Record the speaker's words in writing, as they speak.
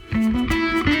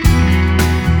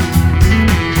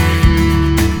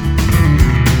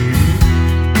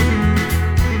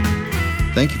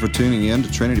Thank you for tuning in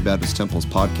to Trinity Baptist Temple's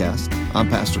podcast. I'm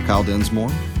Pastor Kyle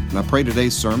Densmore, and I pray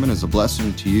today's sermon is a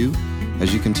blessing to you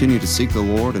as you continue to seek the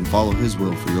Lord and follow His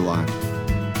will for your life.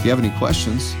 If you have any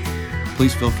questions,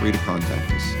 please feel free to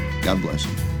contact us. God bless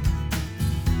you.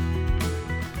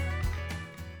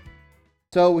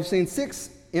 So we've seen six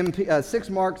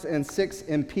marks and 6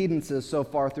 impedances so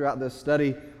far throughout this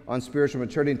study on spiritual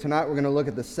maturity. And tonight we're going to look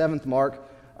at the 7th mark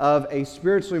of a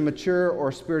spiritually mature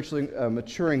or spiritually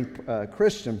maturing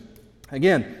Christian.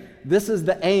 Again, this is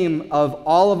the aim of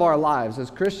all of our lives. As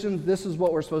Christians, this is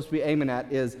what we're supposed to be aiming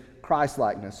at, is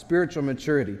Christ-likeness, spiritual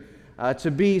maturity.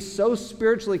 To be so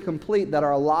spiritually complete that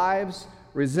our lives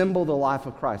resemble the life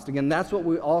of Christ. Again, that's what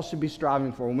we all should be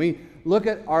striving for. When we look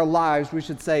at our lives, we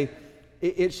should say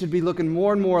it should be looking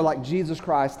more and more like Jesus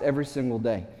Christ every single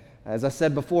day. As I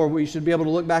said before, we should be able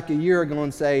to look back a year ago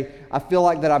and say, I feel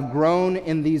like that I've grown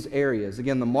in these areas.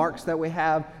 Again, the marks that we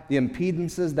have, the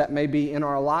impedances that may be in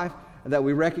our life that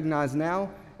we recognize now,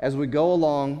 as we go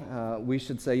along, we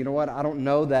should say, you know what, I don't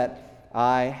know that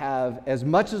I have as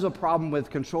much as a problem with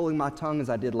controlling my tongue as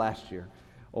I did last year.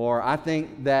 Or I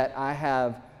think that I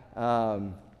have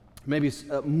maybe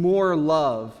more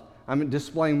love. I'm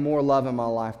displaying more love in my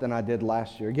life than I did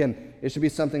last year. Again, it should be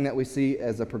something that we see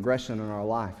as a progression in our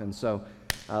life. And so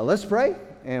let's pray,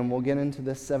 and we'll get into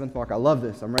this 7th mark. I love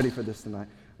this. I'm ready for this tonight.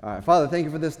 All right, Father, thank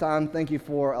you for this time. Thank you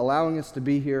for allowing us to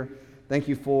be here. Thank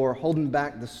you for holding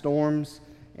back the storms.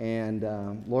 And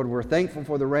Lord, we're thankful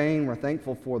for the rain. We're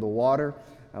thankful for the water.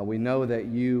 We know that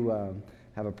you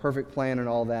have a perfect plan and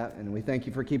all that. And we thank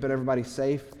you for keeping everybody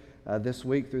safe this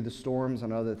week through the storms. I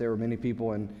know that there were many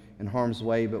people in harm's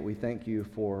way, but we thank you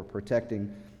for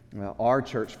protecting our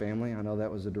church family. I know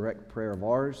that was a direct prayer of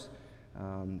ours,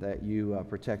 that you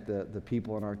protect the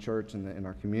people in our church and in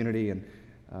our community, and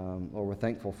Lord, we're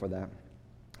thankful for that.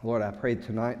 Lord, I pray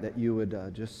tonight that you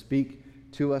would just speak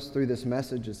to us through this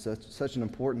message. It's such an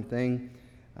important thing.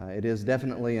 It is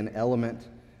definitely an element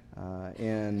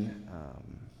in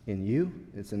you.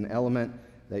 It's an element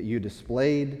that you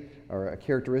displayed, or a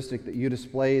characteristic that you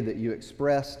displayed, that you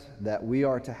expressed, that we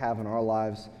are to have in our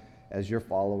lives as your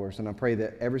followers. And I pray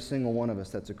that every single one of us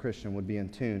that's a Christian would be in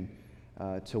tune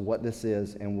to what this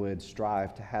is and would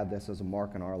strive to have this as a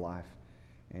mark in our life.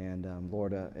 And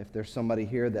Lord, if there's somebody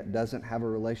here that doesn't have a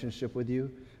relationship with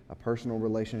you, a personal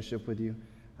relationship with you,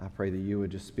 I pray that you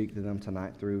would just speak to them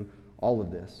tonight through all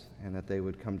of this, and that they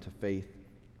would come to faith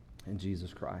in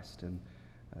Jesus Christ. And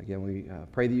again, we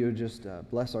pray that you would just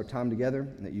bless our time together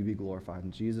and that you be glorified.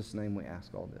 In Jesus' name we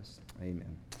ask all this.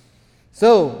 Amen.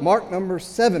 So, mark number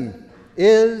 7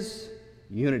 is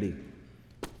unity.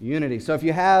 Unity. So if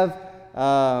you have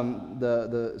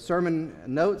the sermon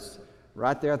notes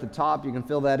right there at the top, you can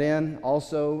fill that in.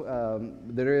 Also,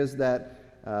 there is that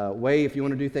way, if you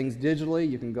want to do things digitally,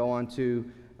 you can go onto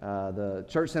the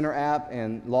Church Center app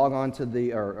and log on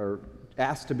to or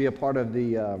ask to be a part of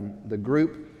the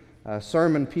group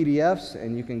sermon PDFs,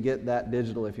 and you can get that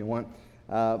digital if you want.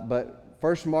 But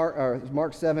first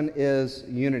Mark 7 is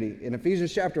unity. In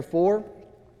Ephesians chapter 4,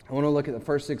 I want to look at the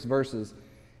first 6 verses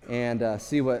and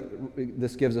see what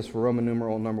this gives us for Roman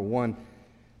numeral number 1. It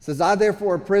says, I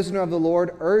therefore, a prisoner of the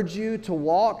Lord, urge you to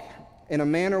walk in a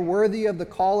manner worthy of the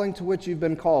calling to which you've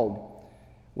been called,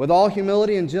 with all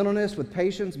humility and gentleness, with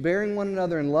patience, bearing one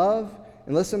another in love.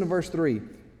 And listen to verse 3.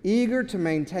 Eager to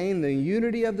maintain the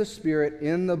unity of the Spirit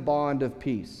in the bond of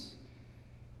peace.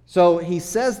 So he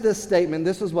says this statement,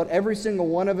 this is what every single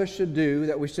one of us should do,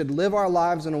 that we should live our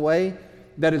lives in a way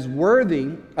that is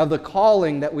worthy of the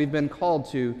calling that we've been called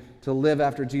to live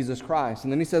after Jesus Christ.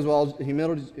 And then he says, well,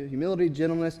 humility,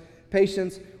 gentleness,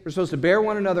 patience, we're supposed to bear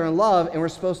one another in love, and we're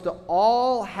supposed to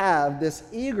all have this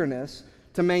eagerness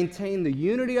to maintain the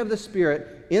unity of the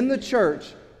Spirit in the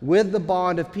church with the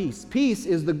bond of peace. Peace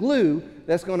is the glue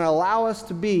that's going to allow us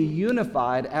to be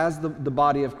unified as the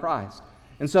body of Christ.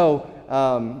 And so,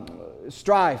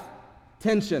 strife,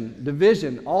 tension,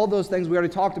 division, all those things, we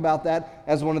already talked about that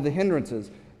as one of the hindrances.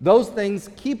 Those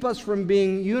things keep us from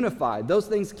being unified. Those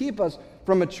things keep us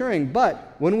from maturing.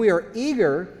 But when we are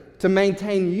eager to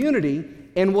maintain unity,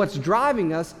 and what's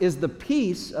driving us is the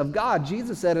peace of God.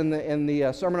 Jesus said in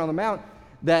the Sermon on the Mount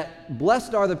that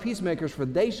blessed are the peacemakers, for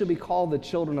they shall be called the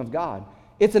children of God.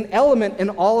 It's an element in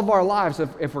all of our lives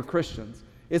if we're Christians.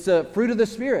 It's a fruit of the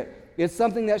Spirit. It's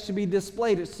something that should be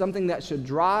displayed. It's something that should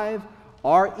drive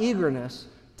our eagerness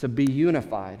to be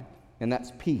unified, and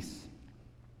that's peace.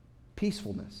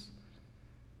 Peacefulness.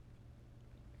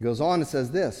 It goes on and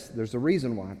says this, there's a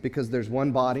reason why. Because there's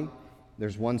one body,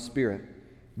 there's one Spirit.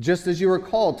 Just as you were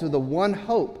called to the one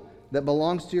hope that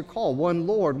belongs to your call. One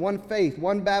Lord, one faith,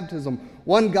 one baptism,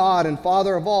 one God and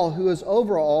Father of all, who is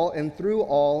over all and through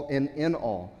all and in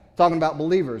all. Talking about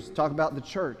believers, talking about the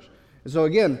church. And so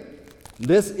again,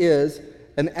 this is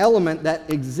an element that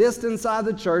exists inside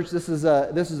the church. This is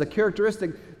a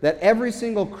characteristic that every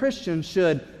single Christian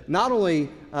should not only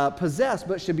possess,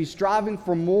 but should be striving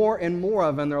for more and more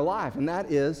of in their life, and that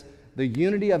is the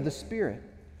unity of the Spirit.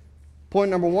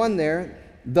 Point number one there,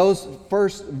 those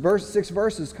first 6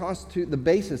 verses constitute the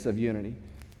basis of unity.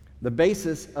 The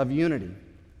basis of unity.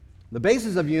 The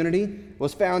basis of unity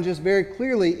was found just very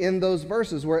clearly in those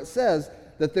verses where it says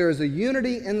that there is a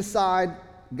unity inside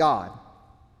God.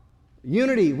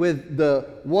 Unity with the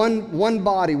one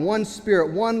body, one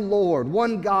Spirit, one Lord,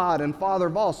 one God and Father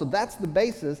of all. So that's the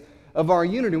basis of our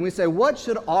unity. And we say, what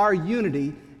should our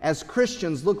unity as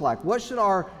Christians look like? What should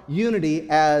our unity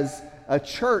as a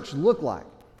church look like?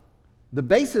 The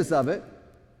basis of it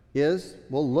is,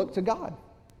 well, look to God.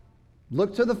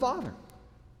 Look to the Father.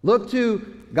 Look to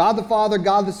God the Father,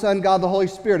 God the Son, God the Holy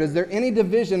Spirit. Is there any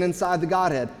division inside the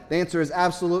Godhead? The answer is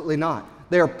absolutely not.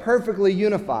 They are perfectly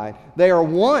unified. They are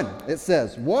one, it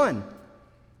says, one.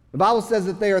 The Bible says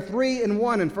that they are 3 in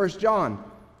 1 in 1 John.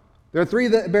 There are 3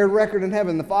 that bear record in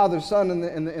heaven, the Father, Son,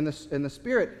 and the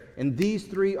Spirit. And these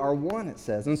 3 are one, it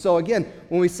says. And so again,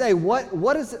 when we say,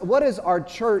 what is our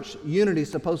church unity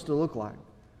supposed to look like?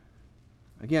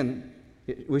 Again,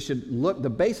 we should look, the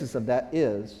basis of that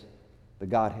is the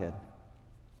Godhead.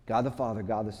 God the Father,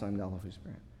 God the Son, God the Holy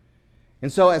Spirit.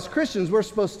 And so as Christians, we're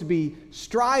supposed to be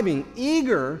striving,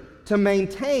 eager to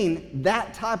maintain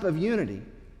that type of unity.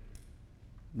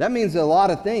 That means a lot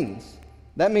of things.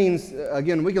 That means,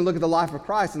 again, we can look at the life of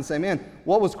Christ and say, man,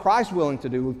 what was Christ willing to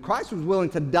do? Christ was willing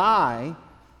to die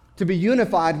to be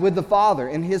unified with the Father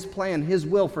in His plan, His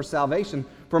will for salvation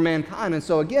for mankind. And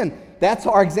so again, that's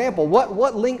our example.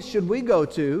 What lengths should we go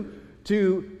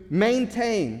to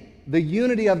maintain the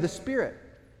unity of the Spirit?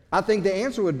 I think the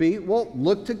answer would be, well,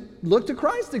 look to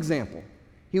Christ's example.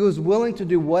 He was willing to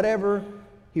do whatever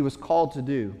He was called to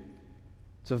do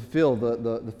to fulfill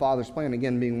the Father's plan,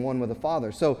 again, being one with the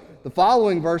Father. So the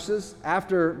following verses,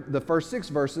 after the first 6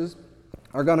 verses,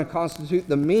 are going to constitute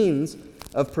the means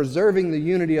of preserving the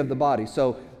unity of the body.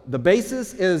 So the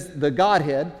basis is the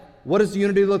Godhead. What does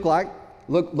unity look like?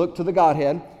 Look to the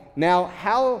Godhead. Now,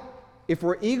 if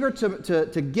we're eager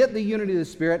to get the unity of the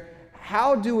Spirit,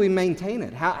 how do we maintain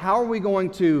it? How are we going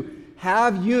to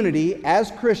have unity as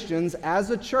Christians,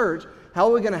 as a church? How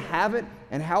are we going to have it,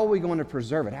 and how are we going to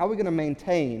preserve it? How are we going to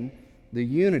maintain the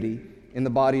unity in the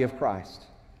body of Christ?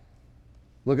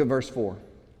 Look at verse 7.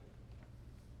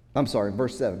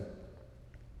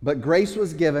 But grace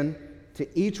was given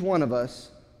to each one of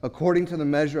us according to the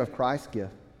measure of Christ's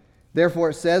gift. Therefore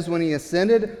it says, when He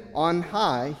ascended on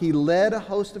high, He led a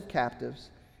host of captives,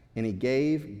 and He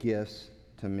gave gifts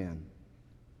to men.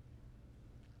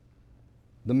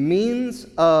 The means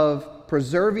of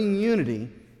preserving unity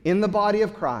in the body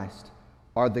of Christ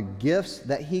are the gifts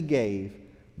that He gave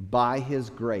by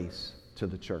His grace to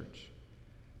the church.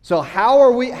 So how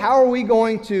are we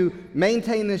going to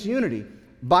maintain this unity?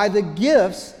 By the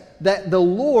gifts that the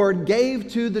Lord gave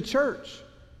to the church.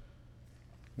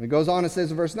 And it goes on, it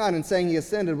says in verse 9, and saying He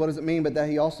ascended, what does it mean but that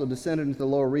He also descended into the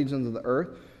lower regions of the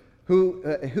earth?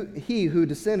 He who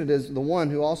descended is the one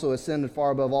who also ascended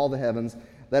far above all the heavens,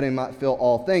 that He might fill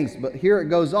all things. But here it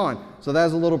goes on. So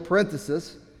that's a little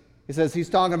parenthesis. He says He's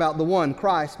talking about the one,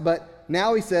 Christ, but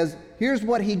now He says, here's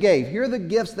what He gave. Here are the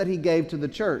gifts that He gave to the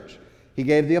church. He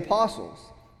gave the apostles,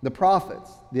 the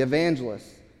prophets, the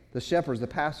evangelists, the shepherds, the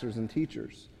pastors, and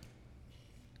teachers.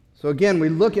 So again, we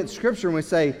look at Scripture and we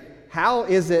say, how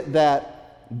is it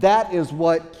that is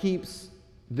what keeps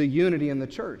the unity in the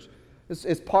church?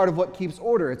 It's part of what keeps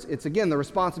order. It's again, the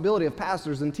responsibility of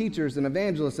pastors and teachers and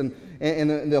evangelists and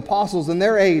the apostles in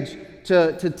their age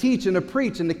to teach and to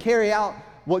preach and to carry out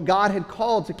what God had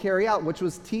called to carry out, which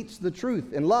was teach the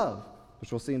truth in love,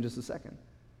 which we'll see in just a second.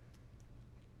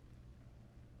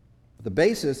 The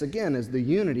basis, again, is the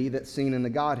unity that's seen in the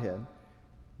Godhead.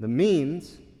 The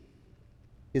means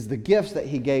is the gifts that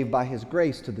He gave by His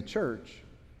grace to the church.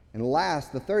 And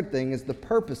last, the third thing is the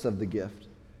purpose of the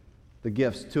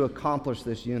gifts to accomplish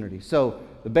this unity. So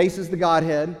the basis is the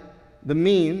Godhead. The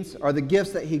means are the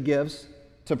gifts that He gives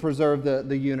to preserve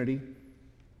the unity.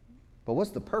 But what's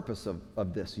the purpose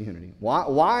of this unity?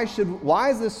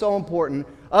 Why is this so important,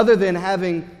 other than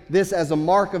having this as a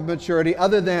mark of maturity,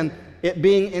 other than it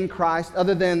being in Christ,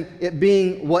 other than it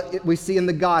being what we see in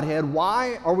the Godhead?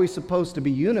 Why are we supposed to be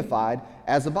unified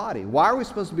as a body? Why are we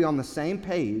supposed to be on the same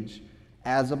page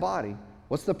as a body?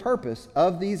 What's the purpose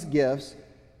of these gifts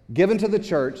given to the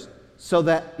church so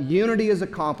that unity is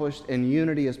accomplished and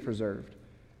unity is preserved.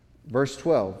 Verse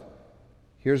 12,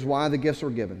 here's why the gifts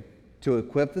were given: to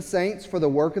equip the saints for the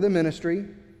work of the ministry,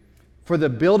 for the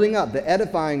building up, the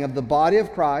edifying of the body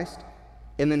of Christ.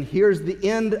 And then here's the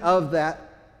end of that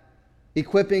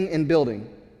equipping and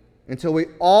building, until we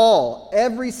all,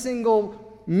 every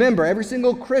single member, every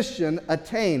single Christian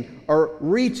attain or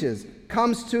reaches,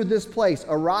 comes to this place,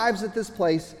 arrives at this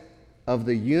place of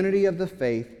the unity of the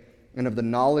faith and of the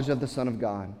knowledge of the Son of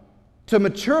God, to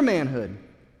mature manhood,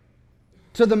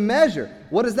 to the measure.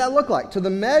 What does that look like? To the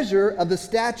measure of the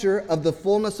stature of the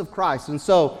fullness of Christ. And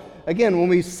so, again, when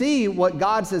we see what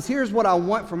God says, here's what I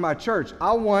want from my church.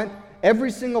 I want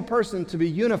every single person to be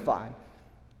unified.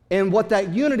 And what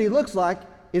that unity looks like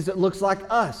is it looks like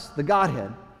us, the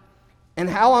Godhead. And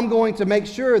how I'm going to make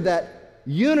sure that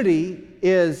unity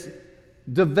is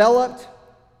developed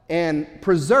and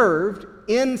preserved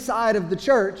inside of the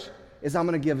church is I'm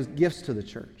going to give gifts to the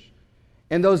church.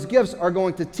 And those gifts are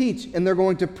going to teach and they're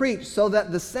going to preach so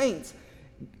that the saints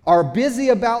are busy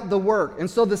about the work. And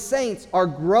so the saints are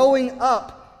growing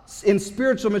up in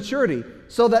spiritual maturity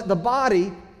so that the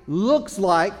body looks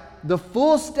like the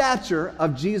full stature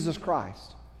of Jesus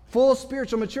Christ. Full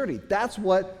spiritual maturity. That's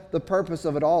what the purpose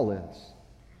of it all is.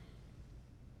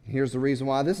 Here's the reason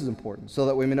why this is important: so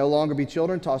that we may no longer be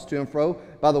children tossed to and fro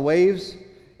by the waves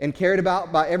and carried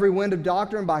about by every wind of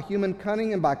doctrine, by human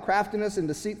cunning and by craftiness and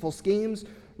deceitful schemes.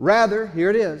 Rather, here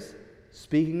it is,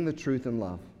 speaking the truth in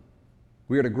love.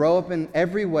 We are to grow up in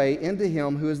every way into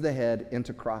Him who is the head,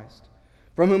 into Christ,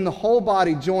 from whom the whole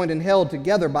body, joined and held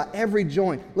together by every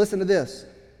joint, listen to this,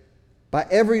 by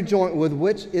every joint with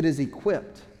which it is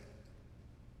equipped,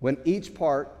 when each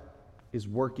part is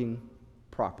working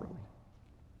properly.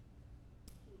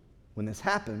 When this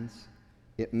happens,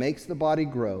 it makes the body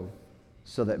grow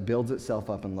so that it builds itself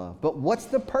up in love. But what's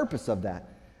the purpose of that?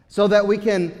 So that we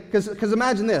can, because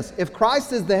imagine this, if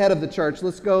Christ is the head of the church,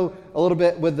 let's go a little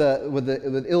bit with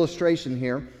the illustration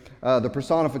here, the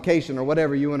personification or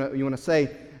whatever you want to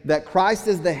say, that Christ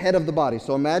is the head of the body.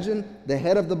 So imagine the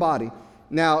head of the body.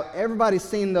 Now, everybody's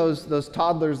seen those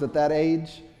toddlers at that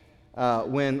age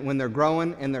when they're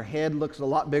growing and their head looks a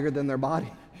lot bigger than their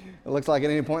body. It looks like at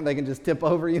any point they can just tip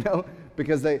over,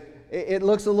 because it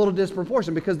looks a little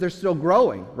disproportionate because they're still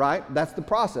growing, right? That's the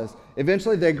process.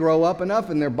 Eventually they grow up enough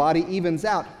and their body evens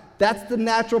out. That's the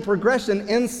natural progression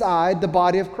inside the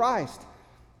body of Christ.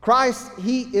 Christ,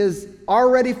 He is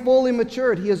already fully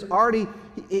matured. He is already,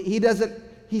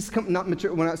 he's not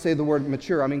mature. When I say the word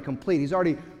mature, I mean complete. He's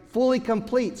already fully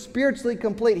complete, spiritually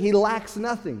complete. He lacks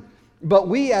nothing. But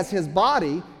we as His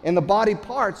body and the body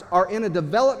parts are in a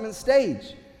development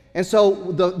stage. And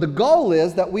so the goal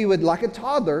is that we would, like a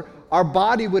toddler, our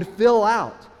body would fill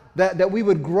out, that we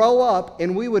would grow up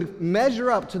and we would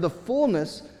measure up to the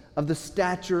fullness of the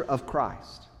stature of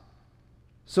Christ.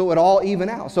 So it would all even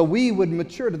out. So we would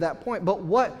mature to that point. But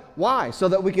why? So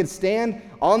that we could stand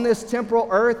on this temporal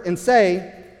earth and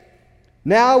say,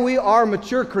 now we are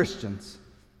mature Christians.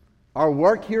 Our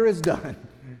work here is done.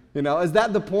 Is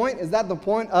that the point? Is that the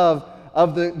point of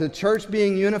the church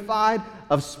being unified,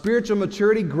 of spiritual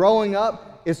maturity, growing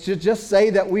up, is to just say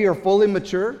that we are fully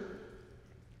mature?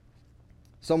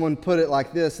 Someone put it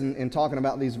like this in talking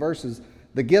about these verses: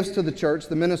 the gifts to the church,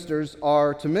 the ministers,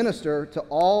 are to minister to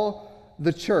all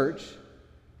the church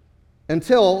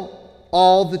until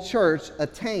all the church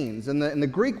attains. And the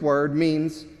Greek word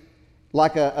means,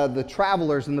 like the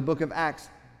travelers in the book of Acts,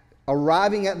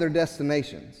 arriving at their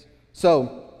destinations.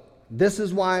 So this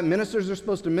is why ministers are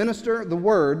supposed to minister the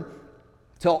word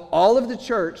till all of the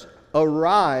church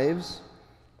arrives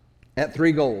at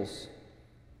three goals.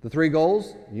 The three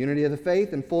goals: unity of the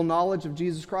faith and full knowledge of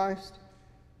Jesus Christ.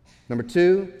 Number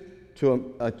two,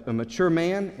 to a mature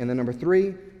man. And then number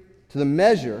three, to the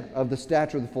measure of the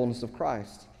stature of the fullness of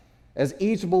Christ. As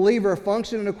each believer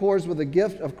function in accords with the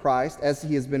gift of Christ as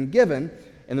he has been given,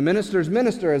 and the ministers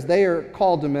minister as they are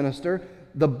called to minister,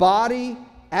 the body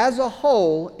as a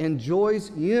whole enjoys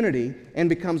unity and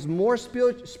becomes more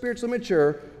spiritually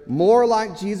mature, more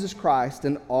like Jesus Christ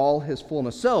in all His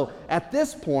fullness. So, at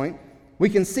this point, we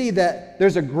can see that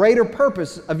there's a greater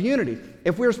purpose of unity.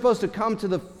 If we're supposed to come to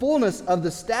the fullness of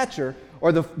the stature,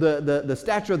 or the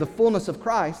stature of the fullness of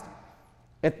Christ,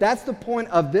 if that's the point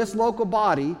of this local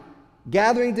body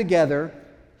gathering together,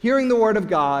 hearing the Word of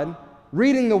God,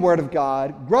 reading the Word of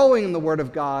God, growing in the Word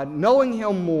of God, knowing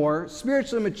Him more,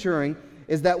 spiritually maturing,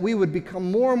 is that we would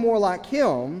become more and more like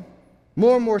Him,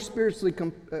 more and more spiritually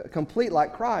complete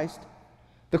like Christ.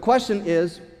 The question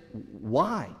is,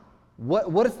 why?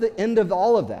 What is the end of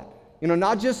all of that?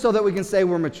 Not just so that we can say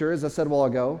we're mature, as I said a while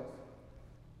ago.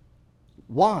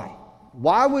 Why?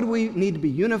 Why would we need to be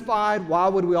unified? Why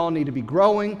would we all need to be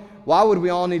growing? Why would we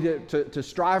all need to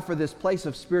strive for this place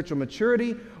of spiritual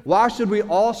maturity? Why should we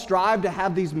all strive to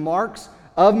have these marks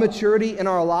of maturity in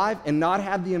our life and not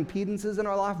have the impedances in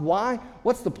our life? Why?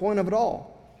 What's the point of it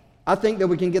all? I think that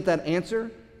we can get that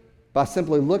answer by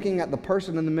simply looking at the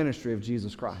person and the ministry of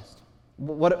Jesus Christ.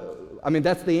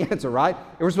 That's the answer, right?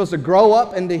 If we're supposed to grow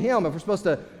up into Him, if we're supposed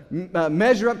to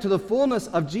measure up to the fullness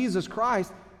of Jesus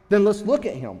Christ, then let's look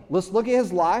at Him. Let's look at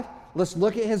His life. Let's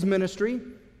look at His ministry.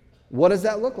 What does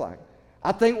that look like?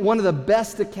 I think one of the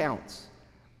best accounts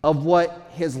of what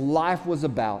His life was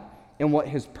about and what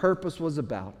His purpose was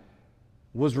about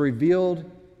was revealed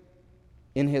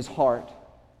in His heart,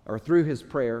 or through His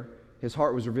prayer. His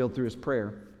heart was revealed through His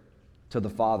prayer to the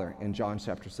Father in John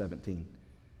chapter 17.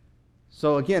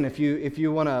 So again, if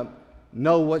you want to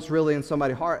know what's really in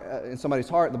somebody's heart,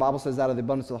 the Bible says out of the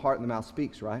abundance of the heart the mouth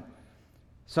speaks, right?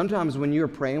 Sometimes when you're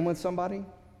praying with somebody,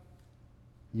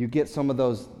 you get some of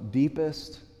those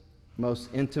deepest, most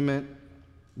intimate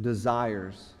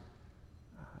desires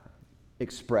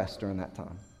expressed during that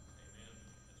time.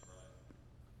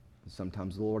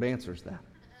 Sometimes the Lord answers that.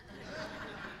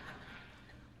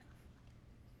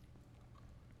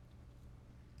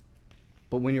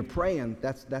 But when you're praying,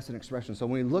 that's an expression. So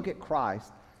when we look at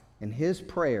Christ and His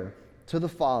prayer to the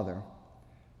Father,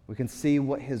 we can see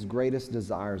what His greatest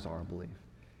desires are, I believe.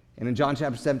 And in John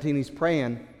chapter 17, He's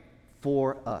praying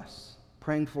for us,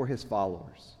 praying for His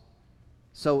followers.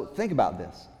 So think about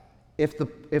this. If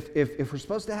we're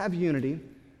supposed to have unity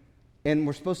and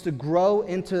we're supposed to grow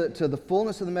into the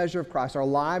fullness of the measure of Christ, our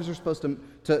lives are supposed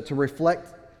to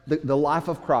reflect the life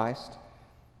of Christ,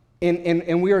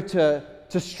 and we are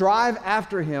to strive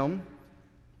after Him,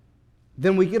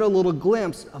 then we get a little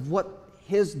glimpse of what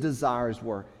His desires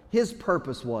were, His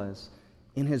purpose was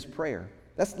in His prayer.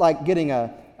 That's like getting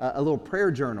a little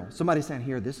prayer journal. Somebody saying,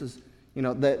 here, this is,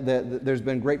 there's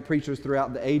been great preachers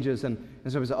throughout the ages, and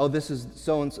somebody says, oh, this is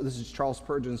so-and-so, this is Charles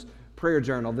Spurgeon's prayer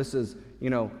journal. This is,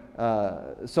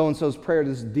 so-and-so's prayer.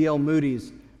 This is D.L.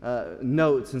 Moody's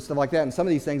notes and stuff like that. And some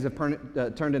of these things have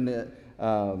turned into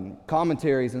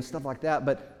commentaries and stuff like that.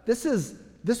 But this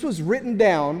was written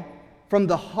down from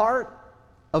the heart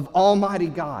of Almighty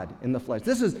God in the flesh.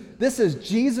 This is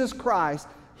Jesus Christ,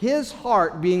 His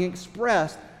heart being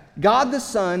expressed, God the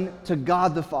Son to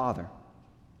God the Father.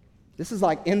 This is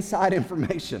like inside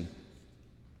information.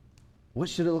 What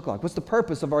should it look like? What's the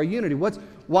purpose of our unity?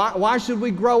 Why should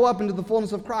we grow up into the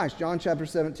fullness of Christ? John chapter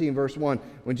 17, verse 1.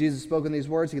 When Jesus spoke in these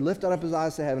words, He lifted up His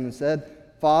eyes to heaven and said,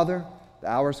 Father, the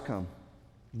hour's come.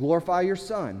 Glorify your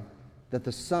Son, that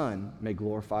the Son may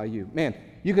glorify you. Man,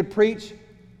 you could preach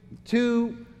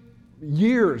 2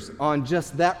 years on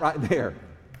just that right there.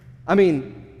 I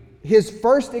mean, His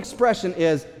first expression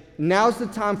is, now's the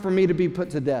time for me to be put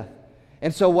to death.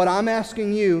 And so what I'm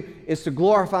asking you is to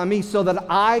glorify me so that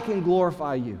I can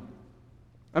glorify you.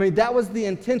 I mean, that was the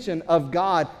intention of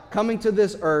God coming to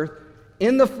this earth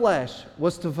in the flesh,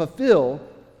 was to fulfill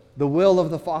the will of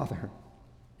the Father.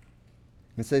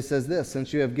 And so He says this,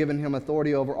 since you have given Him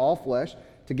authority over all flesh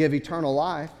to give eternal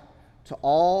life to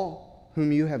all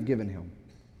whom you have given Him.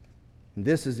 And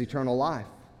this is eternal life,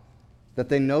 that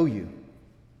they know you,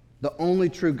 the only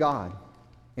true God,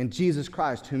 and Jesus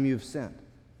Christ whom you have sent.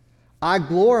 I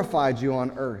glorified you on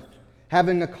earth,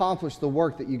 having accomplished the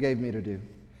work that you gave me to do.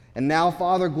 And now,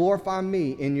 Father, glorify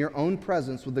me in your own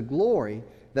presence with the glory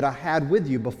that I had with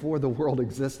you before the world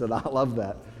existed. I love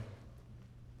that.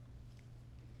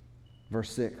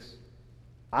 Verse 6.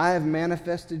 I have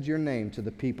manifested your name to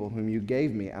the people whom you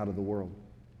gave me out of the world.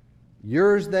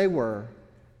 Yours they were,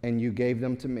 and you gave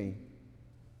them to me,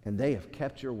 and they have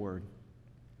kept your word.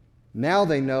 Now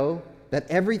they know that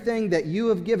everything that you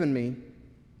have given me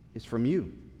is from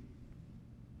you.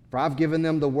 For I've given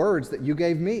them the words that you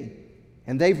gave me,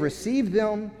 and they've received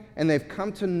them, and they've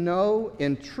come to know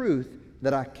in truth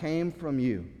that I came from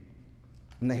you.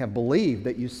 And they have believed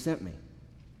that you sent me.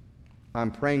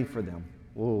 I'm praying for them.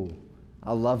 Whoa,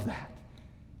 I love that.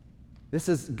 This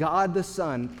is God the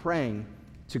Son praying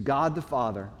to God the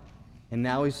Father, and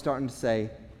now He's starting to say,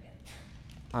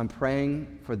 I'm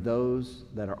praying for those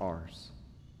that are ours.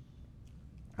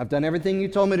 I've done everything you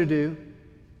told me to do.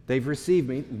 They've received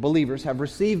me. Believers have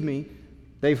received me.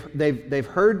 They've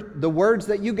heard the words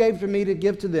that you gave to me to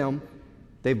give to them.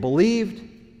 They've believed.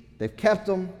 They've kept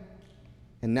them.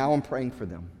 And now I'm praying for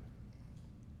them.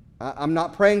 I'm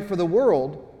not praying for the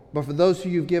world, but for those who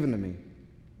you've given to me,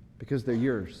 because they're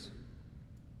yours.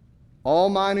 All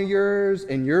mine are yours,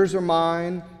 and yours are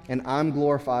mine, and I'm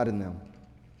glorified in them.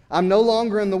 I'm no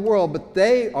longer in the world, but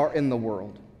they are in the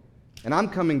world, and I'm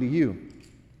coming to you.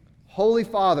 Holy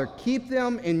Father, keep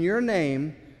them in your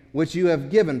name, which you have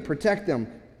given. Protect them.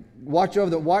 Watch over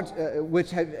them,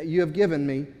 which you have given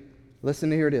me. Listen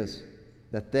to here it is.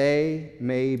 That they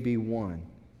may be one,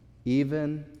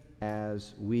 even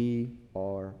as we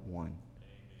are one.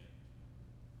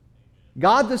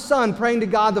 God the Son praying to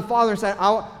God the Father and saying,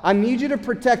 I need you to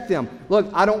protect them. Look,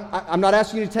 I'm not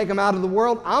asking you to take them out of the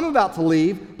world. I'm about to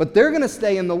leave, but they're going to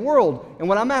stay in the world. And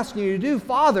what I'm asking you to do,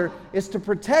 Father, is to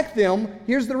protect them.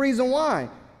 Here's the reason why.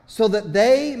 So that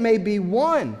they may be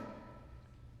one.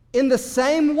 In the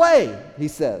same way, he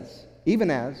says,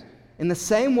 even as, in the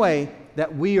same way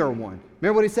that we are one.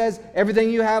 Remember what he says? Everything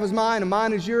you have is mine and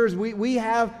mine is yours. We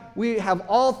have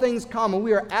all things common.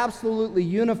 We are absolutely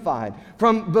unified.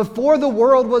 From before the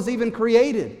world was even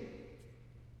created.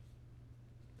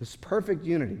 This perfect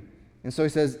unity. And so he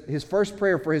says his first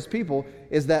prayer for his people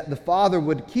is that the Father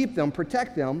would keep them,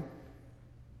 protect them,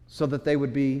 so that they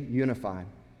would be unified.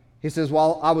 He says,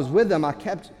 while I was with them, I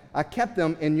kept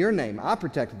them in your name. I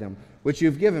protected them, which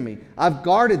you've given me. I've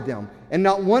guarded them, and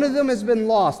not one of them has been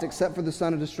lost except for the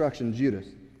son of destruction, Judas,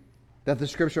 that the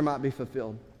scripture might be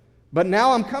fulfilled. But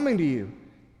now I'm coming to you,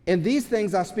 and these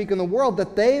things I speak in the world,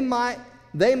 that they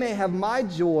may have my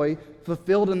joy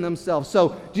fulfilled in themselves.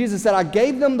 So Jesus said, I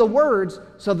gave them the words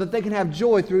so that they can have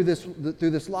joy through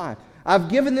this life. I've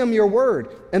given them your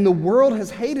word, and the world has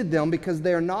hated them because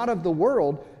they are not of the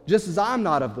world, just as I'm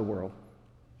not of the world.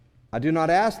 I do not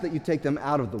ask that you take them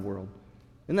out of the world.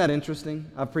 Isn't that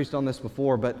interesting? I've preached on this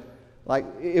before, but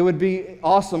it would be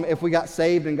awesome if we got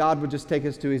saved and God would just take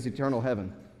us to his eternal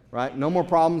heaven, right? No more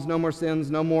problems, no more sins,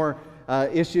 no more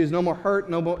issues, no more hurt,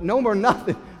 no more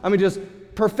nothing. I mean, just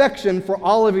perfection for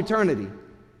all of eternity.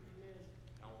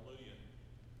 Hallelujah.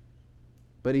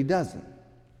 But he doesn't.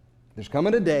 There's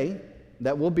coming a day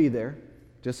that will be there,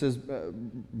 just as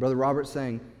Brother Robert's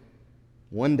saying,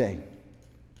 one day,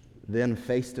 then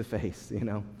face to face,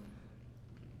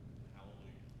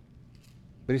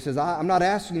 But he says, I'm not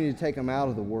asking you to take them out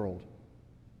of the world,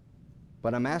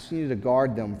 but I'm asking you to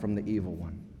guard them from the evil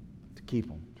one, to keep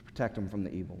them, to protect them from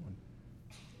the evil one.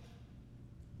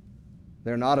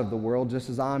 They're not of the world, just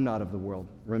as I'm not of the world.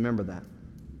 Remember that.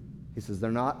 He says, they're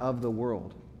not of the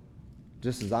world,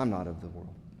 just as I'm not of the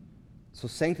world. So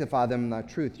sanctify them in thy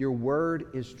truth. Your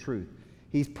word is truth.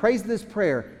 He prays this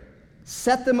prayer.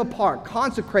 Set them apart.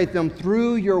 Consecrate them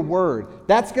through your word.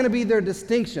 That's going to be their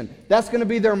distinction. That's going to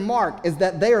be their mark, is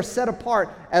that they are set apart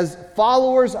as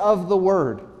followers of the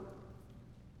word.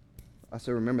 I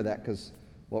say remember that because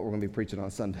what we're going to be preaching on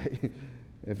Sunday,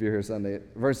 if you're here Sunday.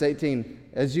 Verse 18,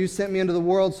 as you sent me into the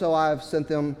world, so I have sent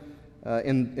them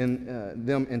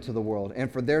them into the world.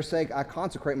 And for their sake I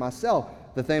consecrate myself,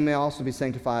 that they may also be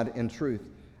sanctified in truth.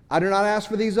 I do not ask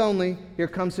for these only. Here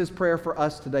comes his prayer for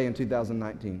us today in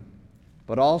 2019.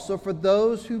 But also for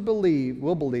those who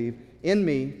will believe in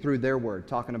me through their word,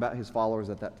 talking about his followers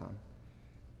at that time.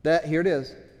 That here it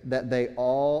is, that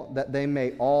they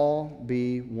may all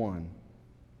be one,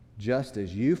 just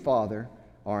as you, Father,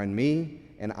 are in me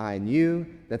and I in you,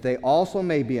 that they also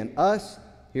may be in us.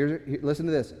 Here, listen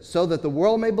to this, so that the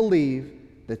world may believe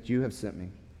that you have sent me.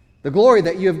 The glory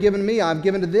that you have given me, I have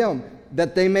given to them,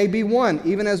 that they may be one,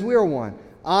 even as we are one.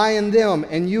 I and them,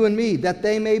 and you and me, that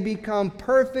they may become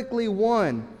perfectly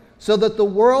one, so that the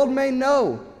world may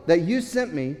know that you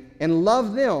sent me and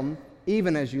love them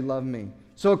even as you love me.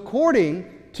 So according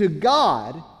to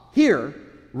God here,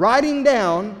 writing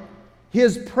down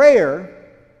his prayer,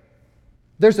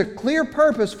 there's a clear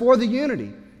purpose for the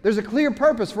unity. There's a clear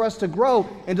purpose for us to grow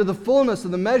into the fullness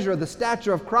of the measure of the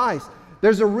stature of Christ.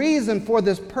 There's a reason for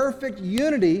this perfect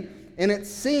unity, and it's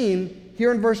seen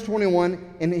here in verse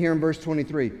 21 and here in verse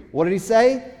 23. What did he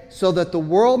say? So that the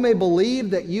world may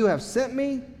believe that you have sent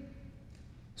me,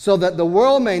 so that the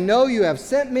world may know you have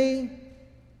sent me,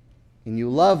 and you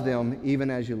love them even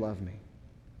as you love me.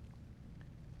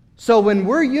 So when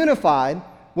we're unified,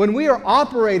 when we are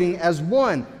operating as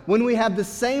one, when we have the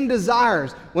same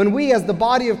desires, when we as the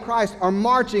body of Christ are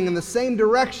marching in the same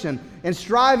direction and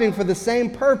striving for the same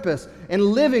purpose and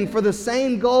living for the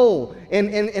same goal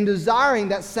and desiring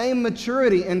that same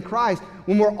maturity in Christ,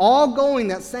 when we're all going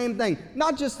that same thing,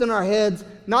 not just in our heads,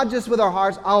 not just with our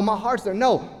hearts, oh, my heart's there.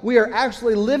 No, we are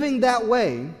actually living that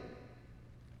way.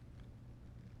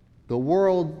 The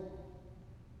world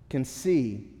can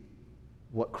see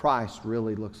what Christ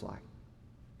really looks like.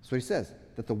 That's what he says,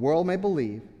 that the world may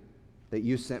believe that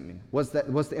you sent me. What's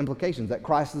the implications? That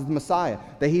Christ is the Messiah,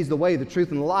 that he's the way, the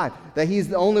truth, and the life, that he's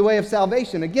the only way of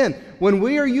salvation. Again, when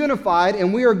we are unified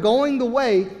and we are going the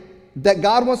way that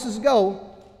God wants us to go,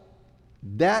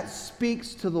 that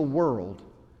speaks to the world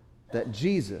that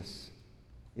Jesus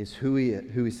is who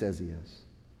he says he is.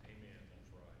 Amen.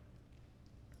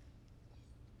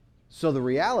 So the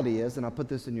reality is, and I'll put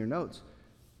this in your notes,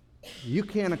 we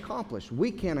can't accomplish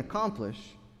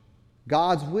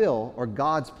God's will or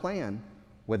God's plan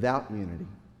without unity.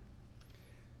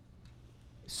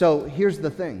 So here's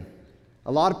the thing.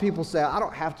 A lot of people say, I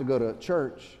don't have to go to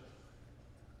church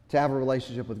to have a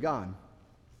relationship with God.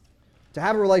 To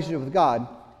have a relationship with God,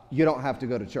 you don't have to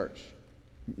go to church.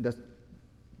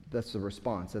 That's the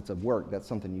response. That's a work. That's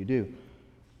something you do.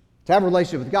 To have a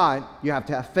relationship with God, you have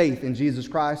to have faith in Jesus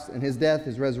Christ and His death,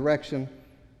 His resurrection,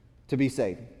 to be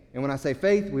saved. And when I say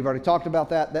faith, we've already talked about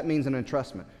that. That means an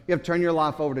entrustment. You have to turn your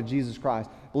life over to Jesus Christ,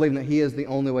 believing that He is the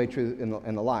only way, truth,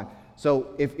 and the life.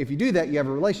 So if you do that, you have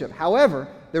a relationship. However,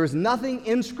 there is nothing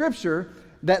in Scripture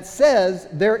that says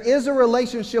there is a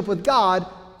relationship with God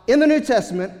in the New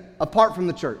Testament apart from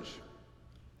the church.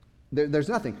 There's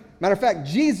nothing. Matter of fact,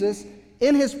 Jesus,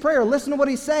 in His prayer, listen to what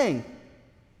He's saying.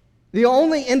 The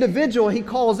only individual He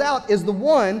calls out is the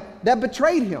one that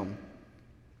betrayed Him.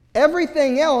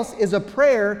 Everything else is a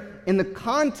prayer in the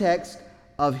context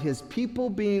of His people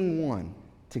being one,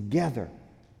 together,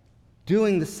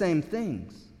 doing the same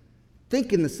things,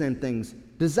 thinking the same things,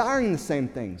 desiring the same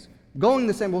things, going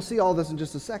the same. We'll see all this in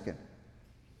just a second.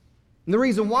 And the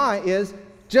reason why is,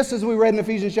 just as we read in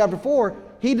Ephesians chapter 4,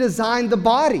 He designed the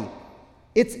body.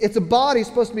 It's a body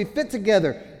supposed to be fit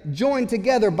together, joined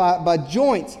together by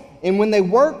joints. And when they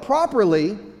work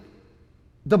properly,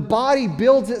 the body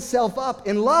builds itself up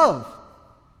in love.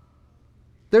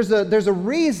 There's a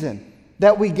reason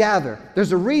that we gather.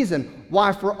 There's a reason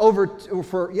why for over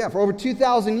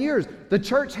 2,000 years the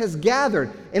church has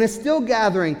gathered and is still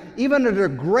gathering, even under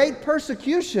great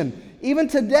persecution. Even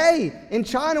today in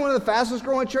China, one of the fastest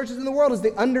growing churches in the world is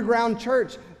the underground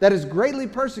church that is greatly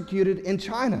persecuted in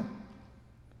China.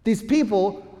 These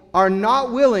people are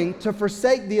not willing to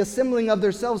forsake the assembling of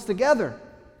themselves together.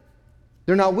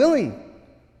 They're not willing.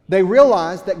 They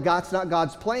realize that God's not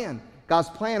God's plan. God's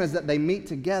plan is that they meet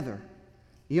together,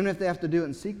 even if they have to do it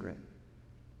in secret,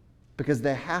 because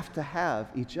they have to have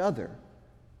each other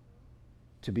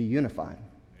to be unified.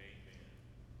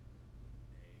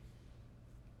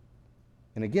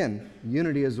 And again,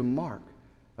 unity is a mark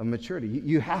of maturity.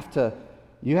 You have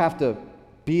to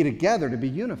be together to be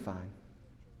unified.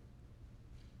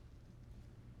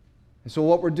 And so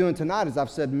what we're doing tonight, as I've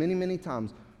said many, many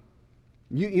times,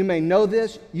 you may know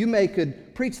this, you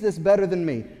could preach this better than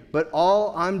me, but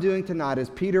all I'm doing tonight, as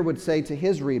Peter would say to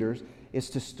his readers,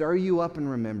 is to stir you up in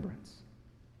remembrance.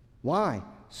 Why?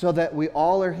 So that we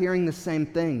all are hearing the same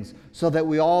things, so that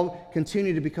we all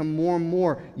continue to become more and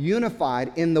more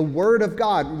unified in the Word of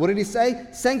God. What did he say?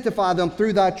 Sanctify them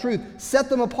through thy truth. Set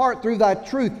them apart through thy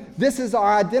truth. This is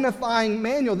our identifying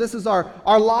manual. This is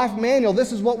our life manual.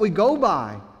 This is what we go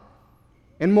by.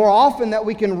 And more often that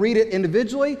we can read it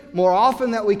individually, more often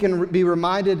that we can be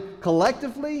reminded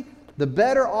collectively, the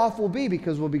better off we'll be,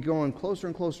 because we'll be going closer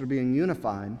and closer to being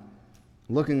unified,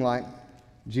 looking like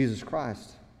Jesus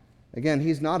Christ. Again,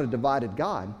 He's not a divided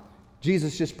God.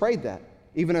 Jesus just prayed that,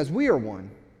 even as we are one.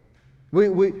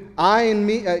 I and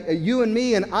me, you and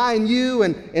me, and I and you,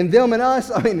 and them and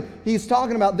us. I mean, He's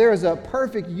talking about there is a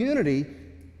perfect unity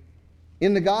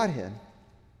in the Godhead.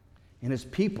 And His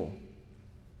people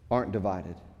aren't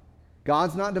divided.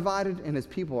 God's not divided, and His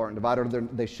people aren't divided, or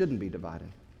they shouldn't be divided.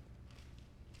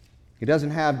 He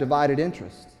doesn't have divided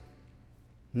interests.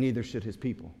 Neither should His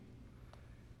people.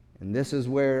 And this is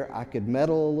where I could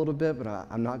meddle a little bit, but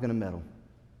I'm not going to meddle.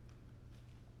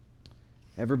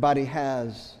 Everybody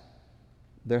has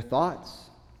their thoughts,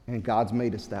 and God's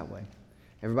made us that way.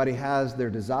 Everybody has their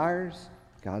desires.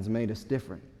 God's made us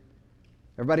different.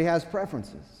 Everybody has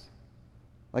preferences.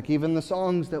 Like even the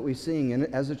songs that we sing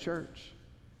as a church.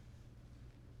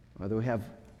 Whether we have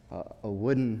a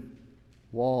wooden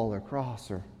wall or cross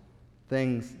or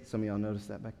things. Some of y'all noticed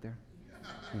that back there?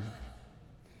 Yeah.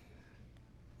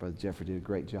 Brother Jeffrey did a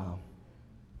great job.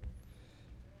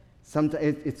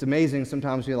 It's amazing.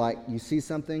 Sometimes you see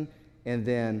something, and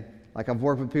then, like I've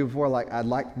worked with people before, like, I'd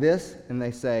like this, and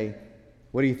they say,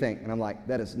 what do you think? And I'm like,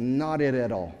 that is not it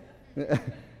at all.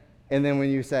 And then when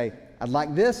you say, I'd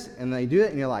like this, and they do it,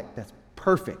 and you're like, that's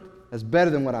perfect. That's better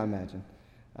than what I imagined.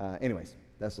 Anyways,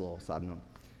 that's a little side note.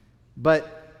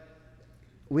 But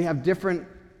we have different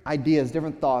ideas,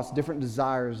 different thoughts, different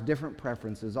desires, different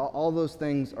preferences. All those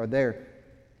things are there.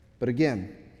 But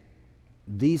again,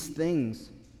 these things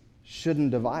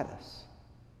shouldn't divide us.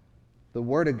 The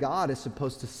Word of God is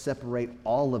supposed to separate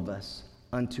all of us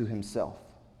unto Himself.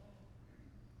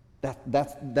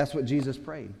 That's what Jesus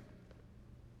prayed.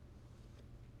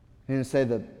 He didn't say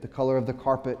that the color of the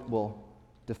carpet will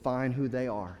define who they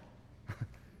are.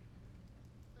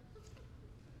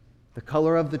 The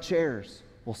color of the chairs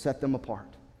will set them apart.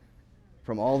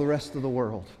 from all the rest of the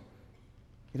world.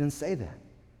 He didn't say that.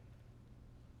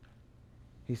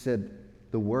 He said,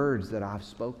 the words that I've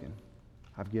spoken,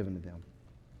 I've given to them.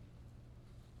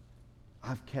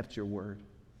 I've kept your word.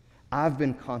 I've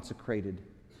been consecrated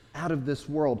out of this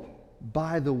world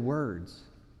by the words.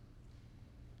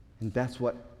 And that's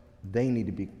what they need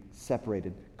to be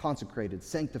separated, consecrated,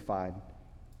 sanctified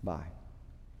by. Amen.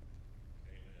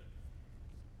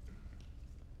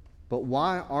 But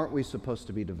why aren't we supposed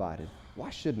to be divided? Why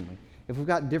shouldn't we? If we've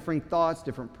got differing thoughts,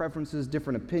 different preferences,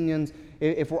 different opinions,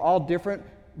 if we're all different,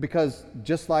 because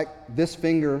just like this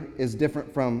finger is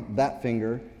different from that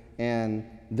finger, and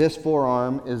this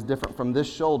forearm is different from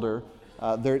this shoulder,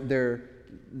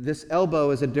 this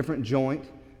elbow is a different joint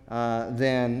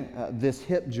than this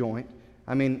hip joint.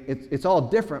 I mean, it's all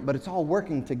different, but it's all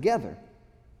working together.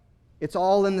 It's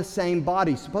all in the same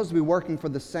body, supposed to be working for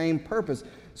the same purpose.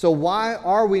 So why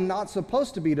are we not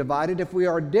supposed to be divided if we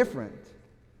are different?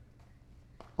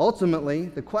 Ultimately,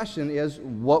 the question is,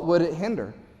 what would it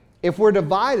hinder? If we're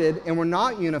divided and we're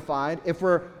not unified,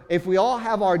 if we all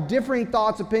have our differing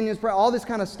thoughts, opinions, all this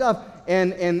kind of stuff,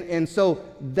 and so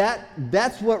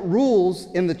that's what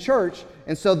rules in the church,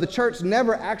 and so the church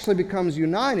never actually becomes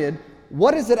united,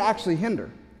 what does it actually hinder?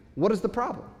 What is the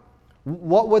problem?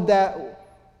 What would that...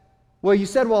 Well, you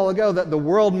said a while ago that the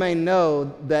world may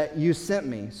know that you sent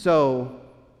me, so...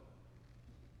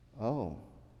 Oh,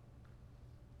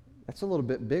 that's a little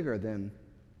bit bigger than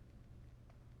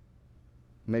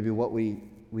maybe what we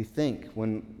think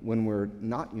when we're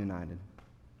not united.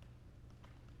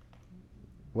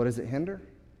 What does it hinder?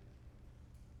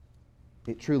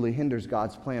 It truly hinders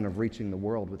God's plan of reaching the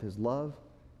world with His love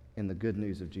and the good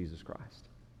news of Jesus Christ.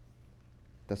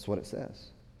 That's what it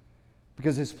says.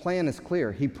 Because His plan is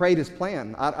clear. He prayed His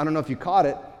plan. I don't know if you caught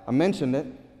it. I mentioned it.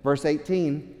 Verse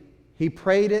 18. He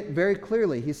prayed it very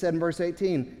clearly. He said in verse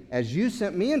 18, as you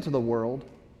sent me into the world,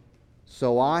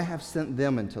 so I have sent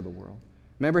them into the world.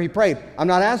 Remember, he prayed, I'm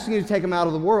not asking you to take them out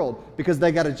of the world because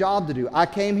they got a job to do. I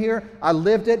came here, I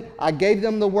lived it, I gave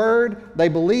them the word, they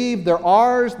believe, they're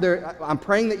ours. I'm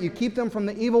praying that you keep them from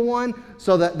the evil one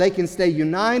so that they can stay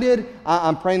united.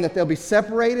 I'm praying that they'll be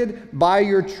separated by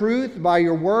your truth, by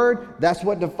your word. That's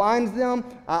what defines them.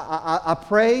 I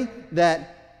pray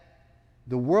that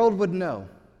the world would know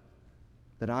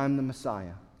that I'm the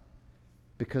Messiah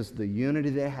because the unity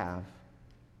they have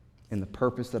and the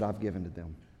purpose that I've given to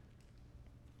them.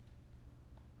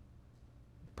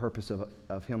 Purpose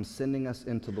of Him sending us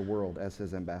into the world as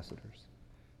His ambassadors.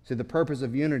 See, the purpose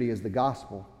of unity is the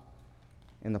gospel,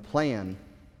 and the plan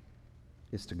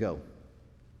is to go.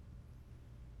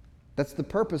 That's the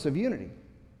purpose of unity,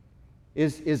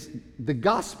 is the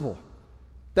gospel,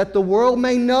 that the world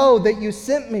may know that you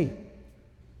sent me.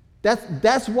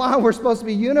 That's why we're supposed to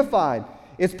be unified.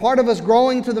 It's part of us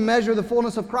growing to the measure of the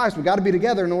fullness of Christ. We've got to be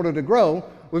together in order to grow.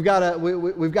 We've got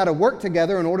to work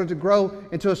together in order to grow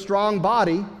into a strong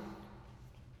body.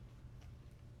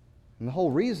 And the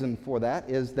whole reason for that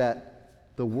is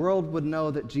that the world would know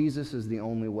that Jesus is the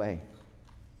only way.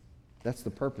 That's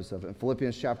the purpose of it. In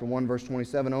Philippians chapter 1, verse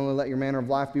 27, only let your manner of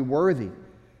life be worthy.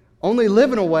 Only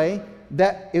live in a way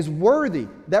that is worthy,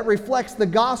 that reflects the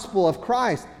gospel of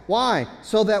Christ. Why?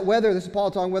 So that whether, this is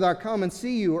Paul talking, whether I come and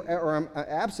see you or I'm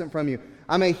absent from you,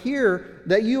 I may hear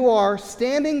that you are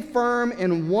standing firm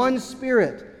in one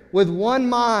spirit, with one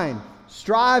mind,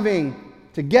 striving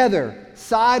together,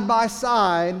 side by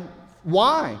side.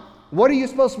 Why? What are you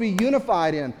supposed to be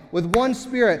unified in? With one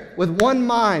spirit, with one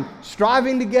mind,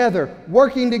 striving together,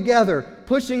 working together,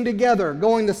 pushing together,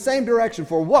 going the same direction.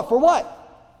 For what? For what?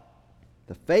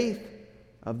 The faith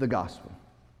of the gospel.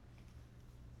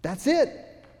 That's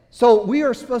it. So we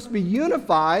are supposed to be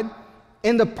unified,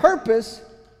 and the purpose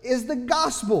is the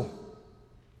gospel.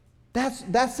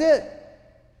 That's it.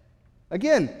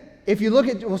 Again, if you look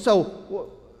at,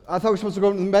 I thought we were supposed to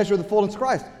go to the measure of the fullness of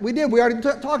Christ. We did. We already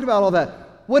talked about all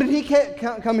that. What did He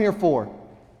come here for?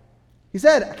 He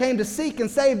said, I came to seek and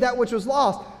save that which was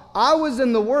lost. I was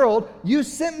in the world. You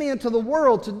sent me into the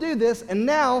world to do this, and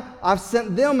now I've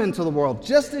sent them into the world.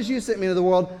 Just as you sent me into the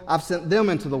world, I've sent them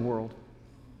into the world.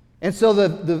 And so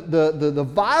the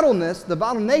vitalness, the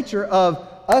vital nature of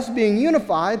us being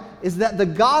unified is that the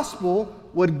gospel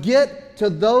would get to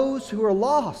those who are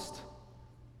lost.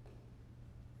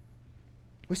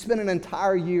 We spent an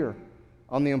entire year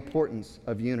on the importance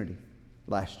of unity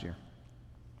last year.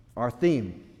 Our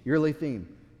theme, yearly theme,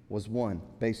 was one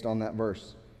based on that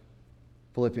verse,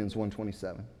 Philippians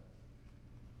 1:27.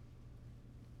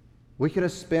 We could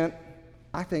have spent,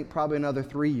 I think, probably another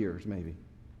 3 years maybe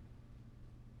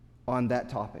on that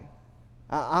topic.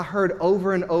 I heard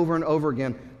over and over and over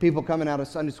again people coming out of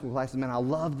Sunday school classes, man, I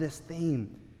love this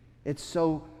theme. It's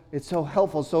so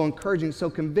helpful, so encouraging, so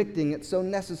convicting, it's so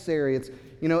necessary.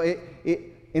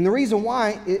 And the reason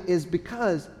why is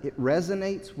because it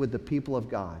resonates with the people of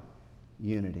God.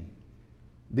 Unity.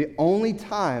 The only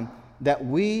time that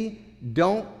when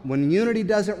unity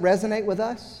doesn't resonate with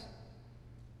us,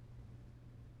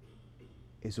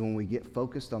 is when we get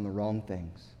focused on the wrong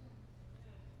things.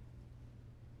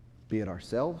 Be it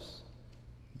ourselves,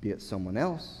 be it someone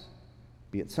else,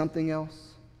 be it something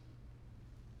else.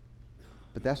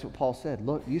 But that's what Paul said.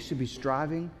 Look, you should be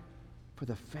striving for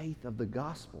the faith of the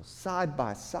gospel, side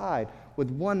by side, with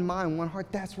one mind, one heart.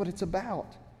 That's what it's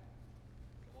about.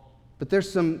 But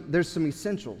there's some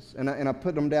essentials, and I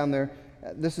put them down there.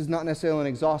 This is not necessarily an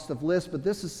exhaustive list, but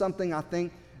this is something I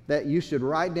think that you should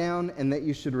write down and that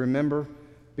you should remember,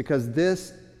 because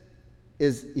this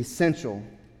is essential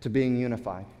to being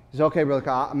unified. He says, okay, Brother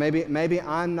Kyle, maybe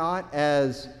I'm not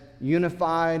as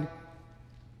unified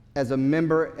as a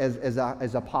member as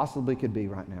I possibly could be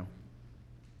right now.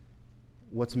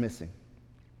 What's missing?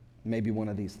 Maybe one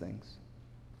of these things.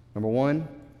 Number one,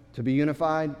 to be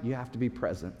unified, you have to be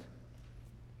present.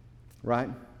 Right?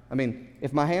 I mean,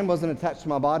 if my hand wasn't attached to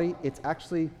my body, it's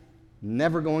actually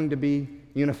never going to be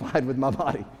unified with my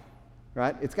body.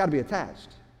 Right? It's got to be attached.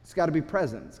 It's got to be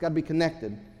present. It's got to be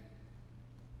connected.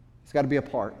 It's got to be a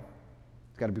part.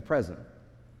 It's got to be present.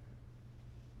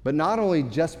 But not only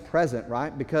just present,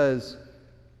 right? Because,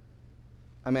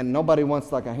 nobody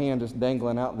wants like a hand just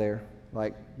dangling out there,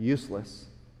 like useless.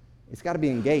 It's got to be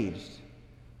engaged,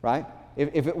 right?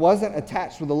 If it wasn't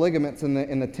attached with the ligaments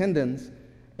and the tendons,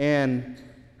 and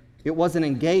it wasn't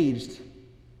engaged,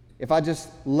 if I just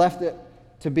left it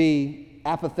to be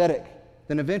apathetic,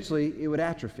 then eventually it would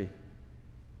atrophy.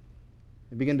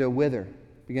 It began to wither,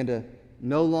 begin to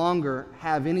no longer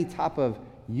have any type of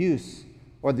use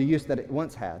or the use that it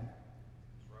once had.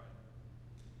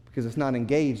 Because it's not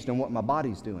engaged in what my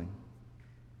body's doing.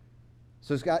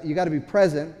 So you got to be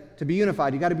present to be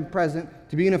unified. You got to be present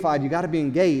to be unified. You got to be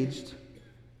engaged.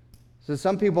 So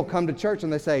some people come to church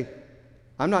and they say,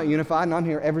 I'm not unified and I'm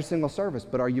here every single service,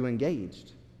 but are you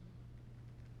engaged?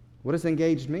 What does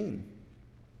engaged mean?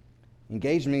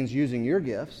 Engaged means using your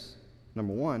gifts,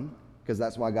 number one, because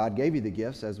that's why God gave you the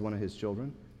gifts as one of His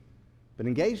children. But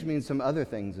engaged means some other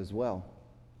things as well.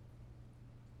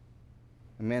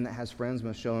 A man that has friends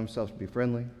must show himself to be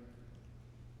friendly.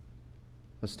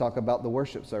 Let's talk about the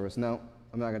worship service. No,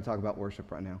 I'm not going to talk about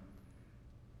worship right now.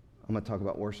 I'm going to talk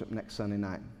about worship next Sunday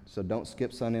night. So don't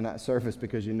skip Sunday night service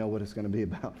because you know what it's going to be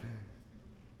about.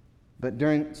 But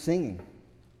during singing,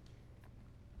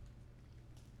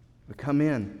 we come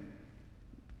in.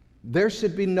 There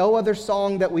should be no other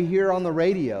song that we hear on the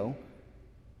radio,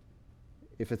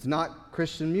 if it's not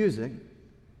Christian music,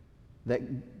 that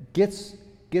gets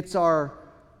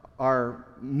our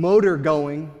motor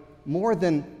going more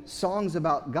than songs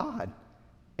about God.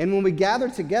 And when we gather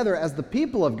together as the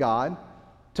people of God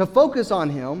to focus on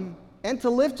Him and to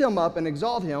lift Him up and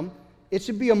exalt Him, it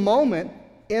should be a moment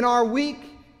in our week,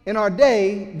 in our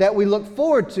day, that we look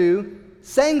forward to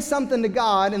saying something to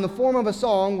God in the form of a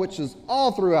song, which is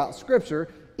all throughout Scripture.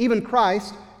 Even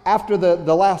Christ, after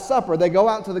the Last Supper, they go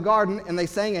out to the garden and they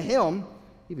sang a hymn.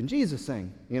 Even Jesus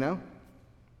sang,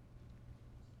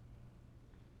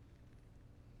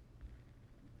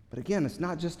 But again, it's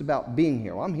not just about being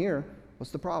here. Well, I'm here.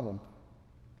 What's the problem?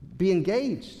 Be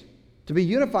engaged. To be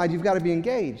unified, you've got to be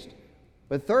engaged.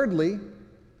 But thirdly,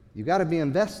 you've got to be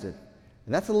invested.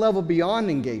 And that's a level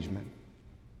beyond engagement.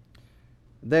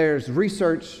 There's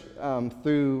research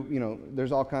through,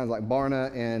 there's all kinds like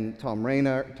Barna and Tom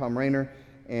Rainer,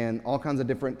 and all kinds of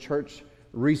different church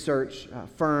research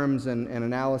firms and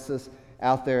analysis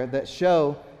out there that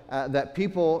show that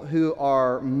people who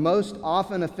are most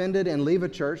often offended and leave a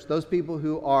church, those people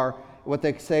who are what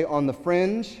they say on the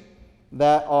fringe,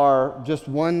 that are just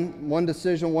one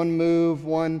decision, one move,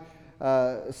 one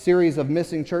series of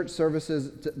missing church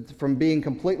services from being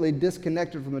completely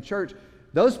disconnected from the church,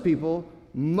 those people,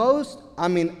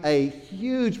 a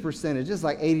huge percentage, just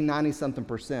like 80, 90 something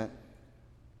percent,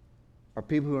 are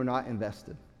people who are not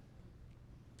invested.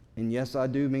 And yes, I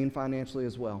do mean financially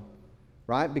as well.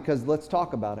 Right? Because let's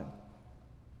talk about it.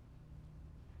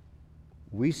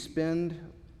 We spend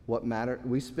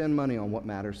money on what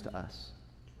matters to us.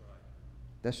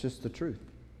 That's just the truth.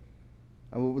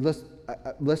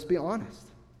 Let's be honest.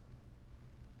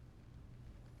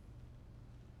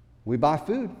 We buy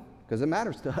food because it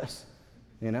matters to us,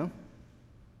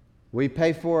 We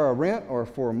pay for a rent or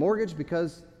for a mortgage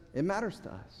because it matters to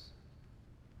us.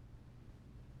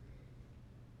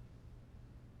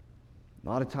 A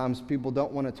lot of times people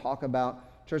don't want to talk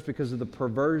about church because of the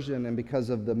perversion and because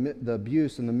of the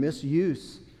abuse and the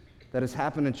misuse that has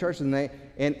happened in church, and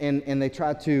they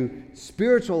try to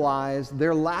spiritualize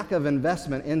their lack of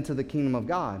investment into the kingdom of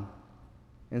God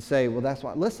and say, well, that's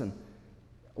why. Listen,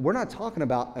 we're not talking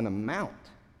about an amount.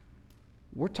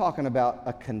 We're talking about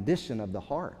a condition of the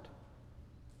heart.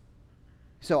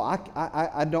 So I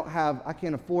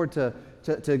can't afford to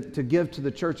give to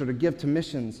the church or to give to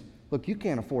missions. Look, you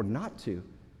can't afford not to.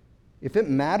 If it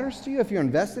matters to you, if you're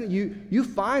investing in it, you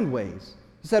find ways.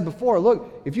 I said before,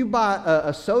 look, if you buy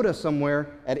a soda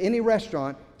somewhere at any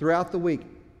restaurant throughout the week,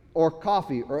 or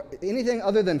coffee, or anything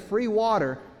other than free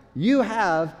water, you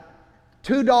have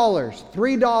 $2,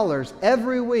 $3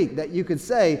 every week that you could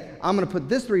say, I'm going to put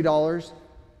this $3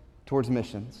 towards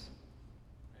missions.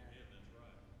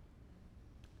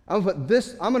 I'm going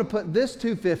to put this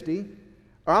 $2.50,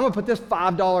 or I'm going to put this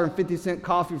 $5.50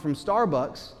 coffee from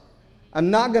Starbucks.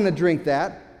 I'm not going to drink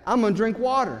that. I'm going to drink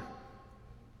water.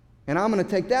 And I'm going to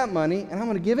take that money and I'm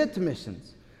going to give it to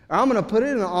missions. Or I'm going to put it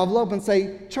in an envelope and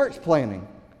say, church planning.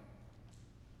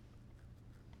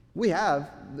 We have,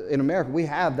 in America, we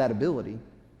have that ability.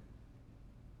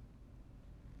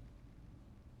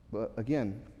 But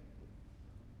again,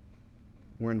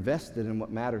 we're invested in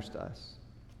what matters to us.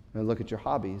 Now look at your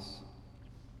hobbies.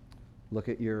 Look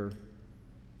at your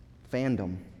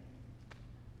fandom.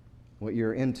 What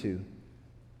you're into.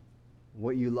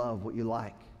 What you love, what you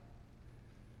like.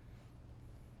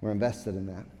 We're invested in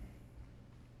that.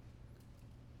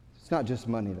 It's not just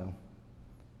money, though.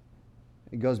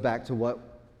 It goes back to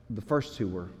what the first two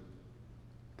were.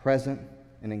 Present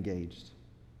and engaged.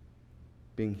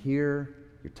 Being here,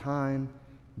 your time,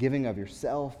 giving of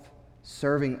yourself,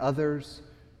 serving others,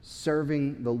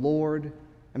 serving the Lord.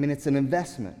 I mean, it's an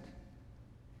investment.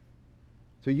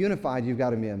 So unified, you've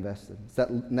got to be invested. It's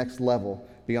that next level,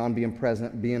 beyond being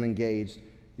present, being engaged.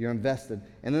 You're invested.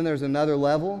 And then there's another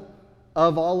level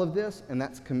of all of this, and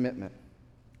that's commitment,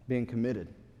 being committed.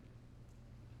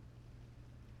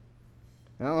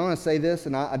 And I want to say this,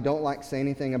 and I don't like saying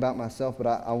anything about myself, but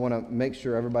I want to make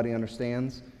sure everybody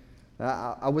understands.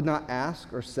 I would not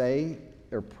ask or say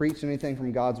or preach anything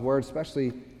from God's Word,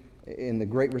 especially in the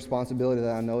great responsibility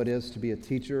that I know it is to be a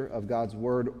teacher of God's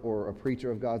Word or a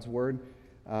preacher of God's Word,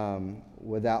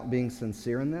 without being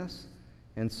sincere in this.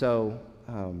 And so,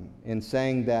 in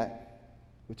saying that,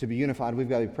 to be unified, we've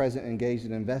got to be present, engaged,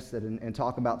 and invested, and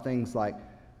talk about things like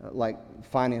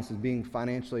finances, being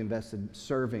financially invested,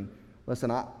 serving.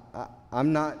 Listen,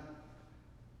 I'm not.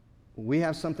 We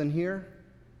have something here.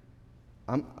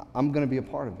 I'm going to be a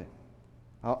part of it.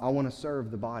 I want to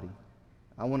serve the body.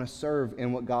 I want to serve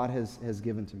in what God has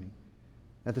given to me.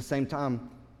 At the same time,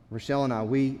 Rochelle and I,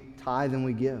 we tithe and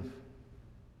we give,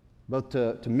 both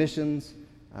to missions,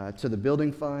 to the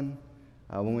building fund.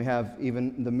 When we have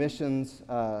even the missions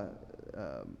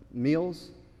meals,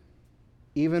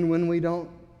 even when we don't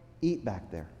eat back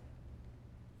there,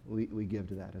 we give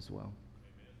to that as well.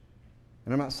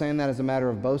 And I'm not saying that as a matter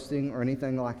of boasting or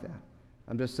anything like that.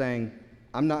 I'm just saying,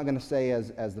 I'm not going to say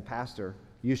as the pastor,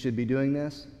 you should be doing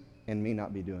this, and me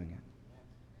not be doing it.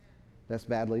 That's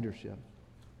bad leadership.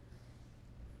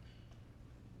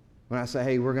 When I say,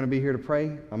 hey, we're going to be here to pray,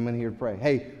 I'm going to be here to pray.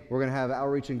 Hey, we're going to have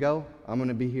outreach and go, I'm going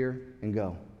to be here and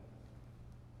go.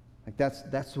 Like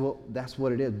that's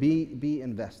what it is. Be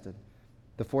invested.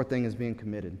 The fourth thing is being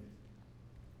committed.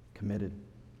 Committed.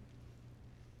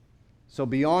 So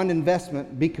beyond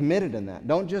investment, be committed in that.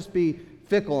 Don't just be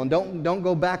fickle, and don't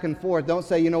go back and forth. Don't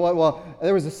say, you know what, well,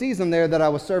 there was a season there that I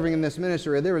was serving in this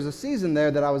ministry, or there was a season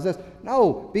there that I was this.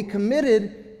 No, be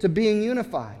committed to being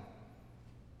unified.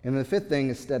 And the fifth thing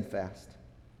is steadfast.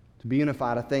 To be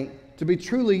unified, I think, to be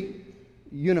truly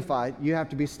unified, you have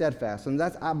to be steadfast. And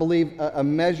that's, I believe, a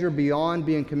measure beyond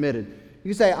being committed. You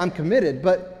can say, I'm committed,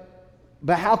 but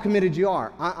how committed you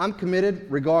are. I'm committed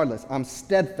regardless. I'm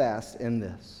steadfast in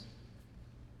this.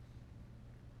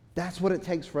 That's what it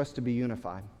takes for us to be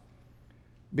unified.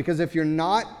 Because if you're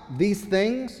not these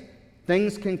things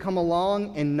can come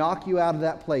along and knock you out of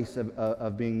that place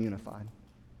of being unified.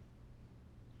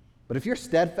 But if you're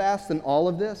steadfast in all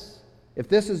of this, if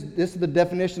this is the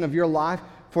definition of your life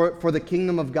for the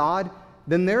kingdom of God,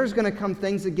 then there's going to come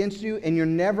things against you, and you're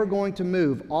never going to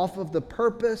move off of the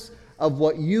purpose of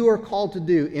what you are called to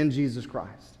do in Jesus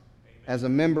Christ as a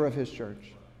member of His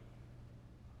church.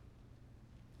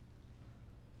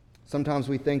 Sometimes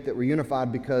we think that we're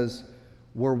unified because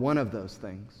we're one of those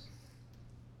things.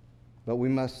 But we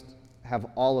must have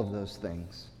all of those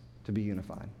things to be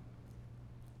unified,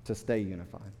 to stay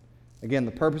unified. Again,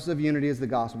 the purpose of unity is the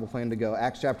gospel plan to go.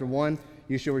 Acts chapter 1,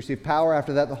 You shall receive power.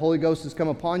 After that, the Holy Ghost has come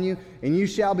upon you, and you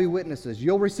shall be witnesses.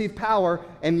 You'll receive power,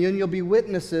 and then you'll be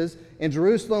witnesses in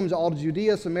Jerusalem, to all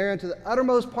Judea, Samaria, and to the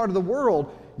uttermost part of the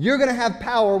world. You're going to have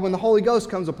power when the Holy Ghost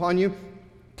comes upon you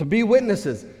to be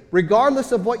witnesses,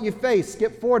 regardless of what you face.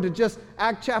 Skip forward to just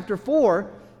Acts chapter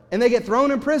 4, and they get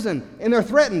thrown in prison, and they're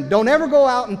threatened. Don't ever go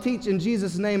out and teach in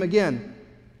Jesus' name again.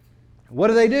 What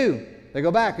do? They go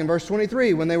back in verse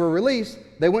 23. When they were released,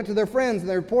 they went to their friends and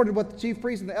they reported what the chief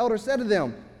priests and the elders said to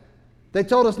them. They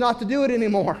told us not to do it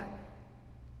anymore.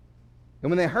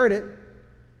 And when they heard it,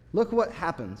 look what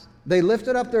happens. They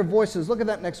lifted up their voices. Look at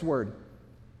that next word.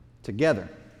 Together.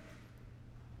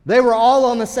 They were all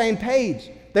on the same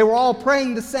page. They were all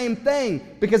praying the same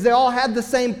thing because they all had the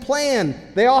same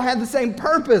plan. They all had the same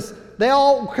purpose. They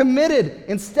all committed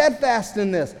and steadfast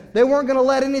in this. They weren't going to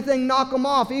let anything knock them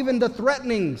off, even the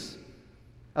threatenings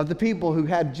of the people who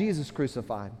had Jesus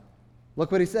crucified.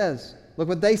 Look what he says. Look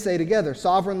what they say together.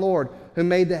 Sovereign Lord, who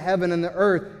made the heaven and the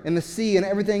earth and the sea and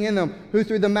everything in them, who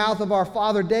through the mouth of our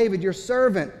father David, your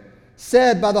servant,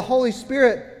 said by the Holy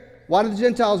Spirit, why did the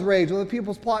Gentiles rage? Well, the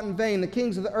peoples plot in vain. The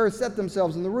kings of the earth set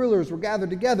themselves, and the rulers were gathered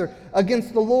together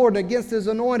against the Lord and against his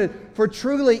anointed. For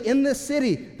truly in this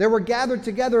city they were gathered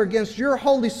together against your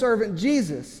holy servant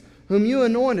Jesus, whom you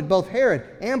anointed, both Herod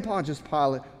and Pontius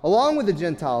Pilate, along with the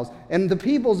Gentiles and the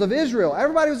peoples of Israel.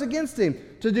 Everybody was against him,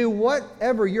 to do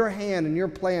whatever your hand and your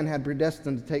plan had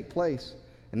predestined to take place.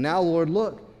 And now, Lord,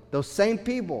 look, those same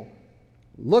people,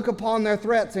 look upon their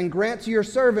threats and grant to your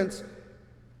servants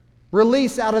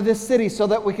release out of this city so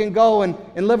that we can go and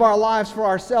live our lives for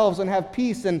ourselves and have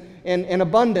peace and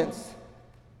abundance.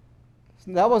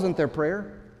 That wasn't their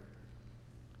prayer.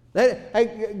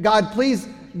 Hey, God, please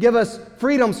give us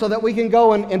freedom so that we can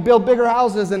go and build bigger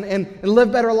houses and live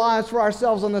better lives for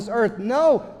ourselves on this earth.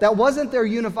 No, that wasn't their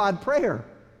unified prayer.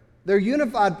 Their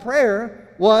unified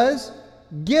prayer was,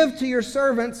 give to your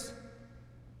servants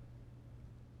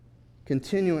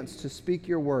continuance to speak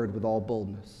your word with all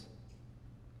boldness.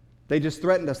 They just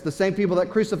threatened us. The same people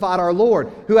that crucified our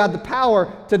Lord, who had the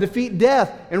power to defeat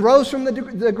death and rose from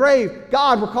the grave.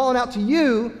 God, we're calling out to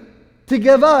you to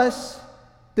give us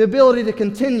the ability to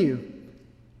continue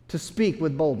to speak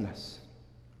with boldness.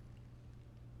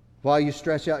 While you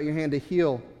stretch out your hand to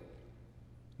heal,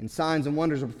 and signs and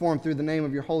wonders are performed through the name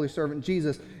of your holy servant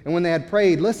Jesus. And when they had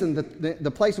prayed, listen,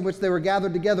 the place in which they were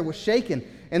gathered together was shaken,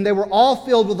 and they were all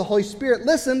filled with the Holy Spirit,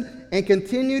 listened, and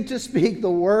continued to speak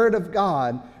the word of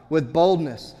God with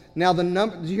boldness. Now the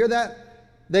number, did you hear that?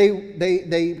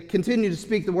 They continue to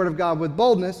speak the word of God with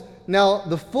boldness. Now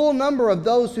the full number of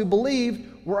those who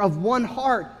believed were of one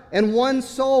heart and one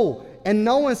soul. And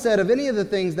no one said of any of the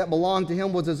things that belonged to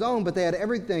him was his own, but they had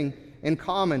everything in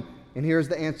common. And here's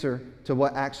the answer to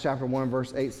what Acts chapter 1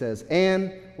 verse 8 says.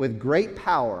 And with great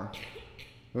power,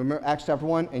 remember Acts chapter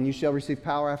 1, and you shall receive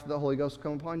power after the Holy Ghost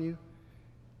come upon you.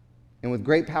 And with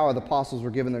great power, the apostles were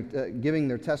giving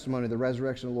their testimony of the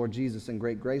resurrection of the Lord Jesus, and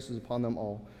great grace was upon them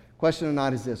all. Question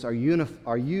tonight is this: Are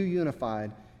you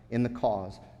unified in the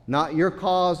cause? Not your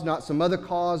cause, not some other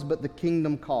cause, but the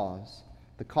kingdom cause,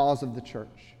 the cause of the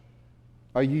church.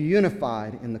 Are you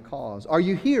unified in the cause? Are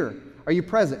you here? Are you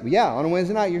present? Yeah, on a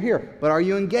Wednesday night you're here. But are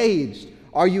you engaged?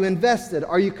 Are you invested?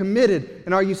 Are you committed?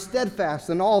 And are you steadfast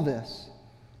in all this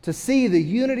to see the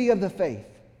unity of the faith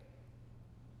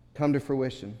come to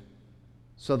fruition,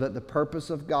 so that the purpose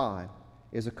of God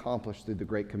is accomplished through the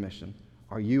Great Commission?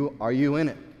 Are you in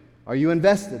it? Are you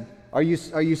invested? Are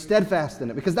you steadfast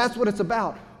in it? Because that's what it's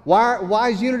about. Why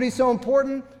is unity so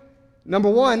important? Number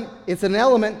one, it's an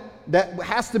element that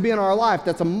has to be in our life.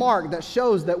 That's a mark that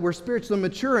shows that we're spiritually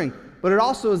maturing. But it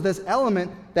also is this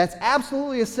element that's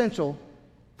absolutely essential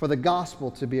for the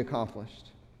gospel to be accomplished.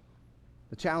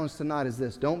 The challenge tonight is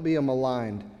this: don't be a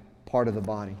maligned part of the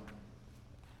body.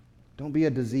 Don't be a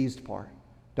diseased part.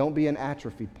 Don't be an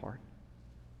atrophied part.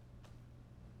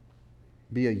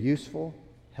 Be a useful,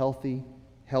 healthy,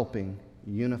 helping,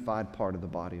 unified part of the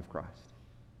body of Christ.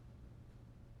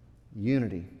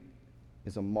 Unity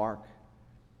is a mark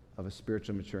of a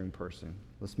spiritually maturing person.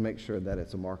 Let's make sure that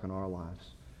it's a mark on our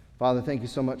lives. Father, thank you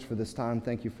so much for this time.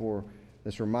 Thank you for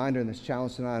this reminder and this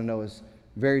challenge tonight. I know is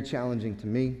very challenging to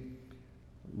me.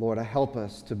 Lord, help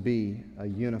us to be a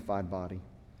unified body.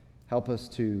 Help us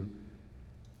to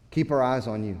keep our eyes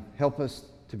on you. Help us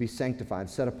to be sanctified,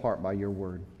 set apart by your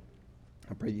word.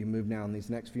 I pray you move now in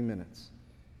these next few minutes.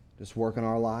 Just work in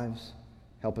our lives.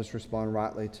 Help us respond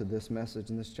rightly to this message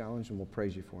and this challenge, and we'll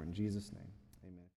praise you for it in Jesus' name.